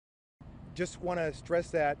Just want to stress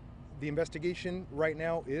that the investigation right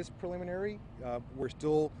now is preliminary. We're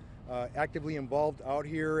still actively involved out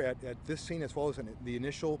here at this scene as well as in the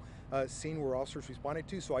initial scene where officers responded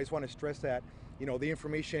to. So I just want to stress that the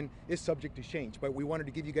information is subject to change, but we wanted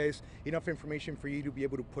to give you guys enough information for you to be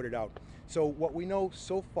able to put it out. So what we know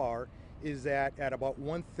so far is that at about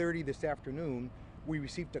 1:30 this afternoon, we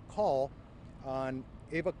received a call on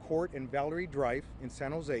Ava Court and Valerie Drive in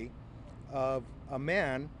San Jose of a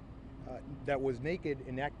man that was naked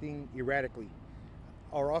and acting erratically.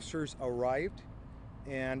 Our officers arrived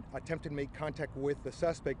and attempted to make contact with the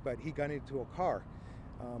suspect, but he got into a car.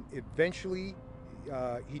 Eventually,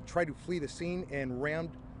 he tried to flee the scene and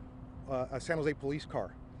rammed a San Jose police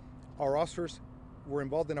car. Our officers were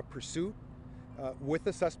involved in a pursuit with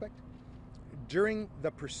the suspect. During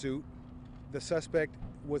the pursuit, the suspect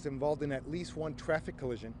was involved in at least one traffic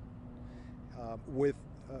collision with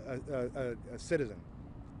a citizen.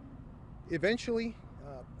 Eventually,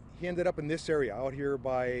 he ended up in this area out here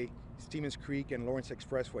by Stevens Creek and Lawrence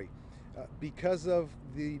Expressway. Because of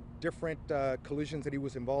the different collisions that he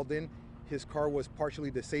was involved in, his car was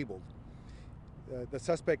partially disabled. The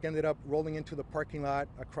suspect ended up rolling into the parking lot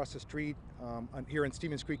across the street here in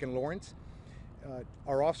Stevens Creek and Lawrence.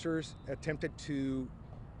 Our officers attempted to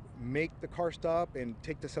make the car stop and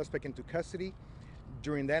take the suspect into custody.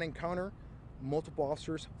 During that encounter, multiple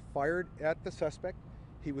officers fired at the suspect.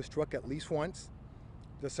 He was struck at least once.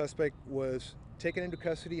 The suspect was taken into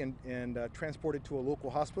custody and transported to a local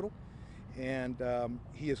hospital, and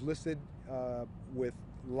he is listed with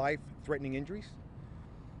life-threatening injuries.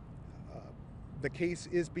 The case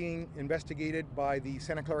is being investigated by the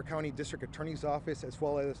Santa Clara County District Attorney's Office as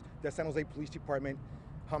well as the San Jose Police Department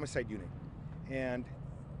Homicide Unit. And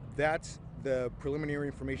that's the preliminary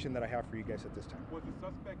information that I have for you guys at this time. Was the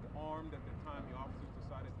suspect armed at the time the officers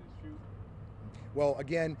decided to shoot? Well,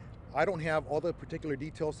 again, I don't have all the particular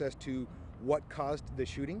details as to what caused the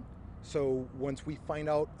shooting. So once we find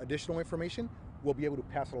out additional information, we'll be able to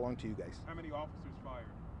pass it along to you guys. How many officers fired?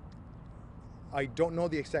 I don't know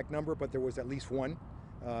the exact number, but there was at least one.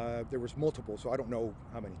 There was multiple, so I don't know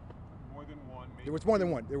how many. More than one? Maybe there was more than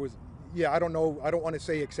one. There was, yeah, I don't know. I don't want to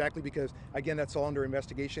say exactly because, again, that's all under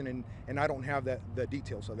investigation, and I don't have the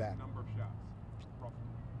details of that. Number of shots, roughly?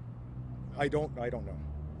 I don't know. So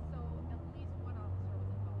at least one officer was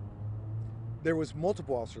involved? There was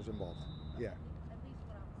multiple officers involved, yeah. At least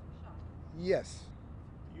one officer shot? Yes.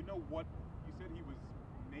 Do you know what, you said he was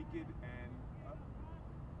naked and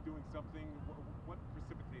doing something, what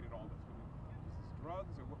precipitated all this? Was this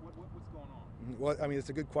drugs or what's going on? Well, I mean, it's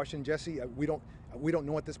a good question, Jesse. We don't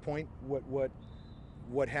know at this point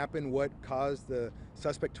what happened, what caused the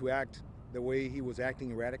suspect to act the way he was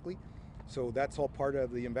acting erratically. So that's all part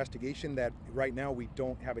of the investigation that right now we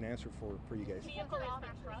don't have an answer for you guys.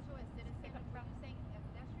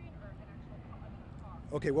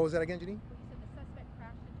 Okay, what was that again, Janine? You said the suspect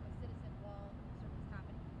crashed into a citizen while the search was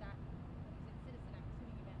happening. That, when you said citizen, I'm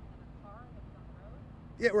assuming you meant another car that was on the road?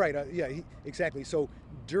 Yeah, right. Exactly. So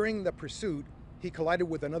during the pursuit, he collided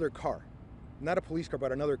with another car. Not a police car,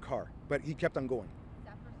 but another car. But he kept on going. Is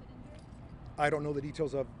that person injured? I don't know the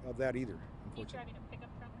details of that either, He's unfortunately. driving a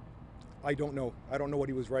pickup truck? I don't know. I don't know what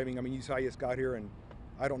he was driving. I mean, you saw he just got here, and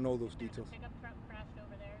I don't know those details. The pickup truck crashed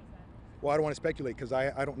over there, is that? Well, I don't want to speculate because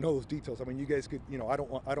I don't know those details. I mean, you guys could, I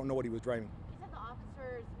don't know what he was driving. You said the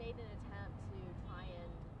officers made an attempt to try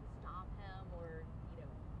and stop him or,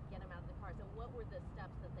 get him out of the car. So what were the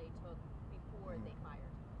steps that they took before they fired?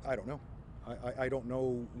 I don't know. I don't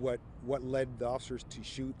know what led the officers to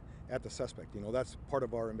shoot at the suspect. That's part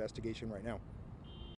of our investigation right now.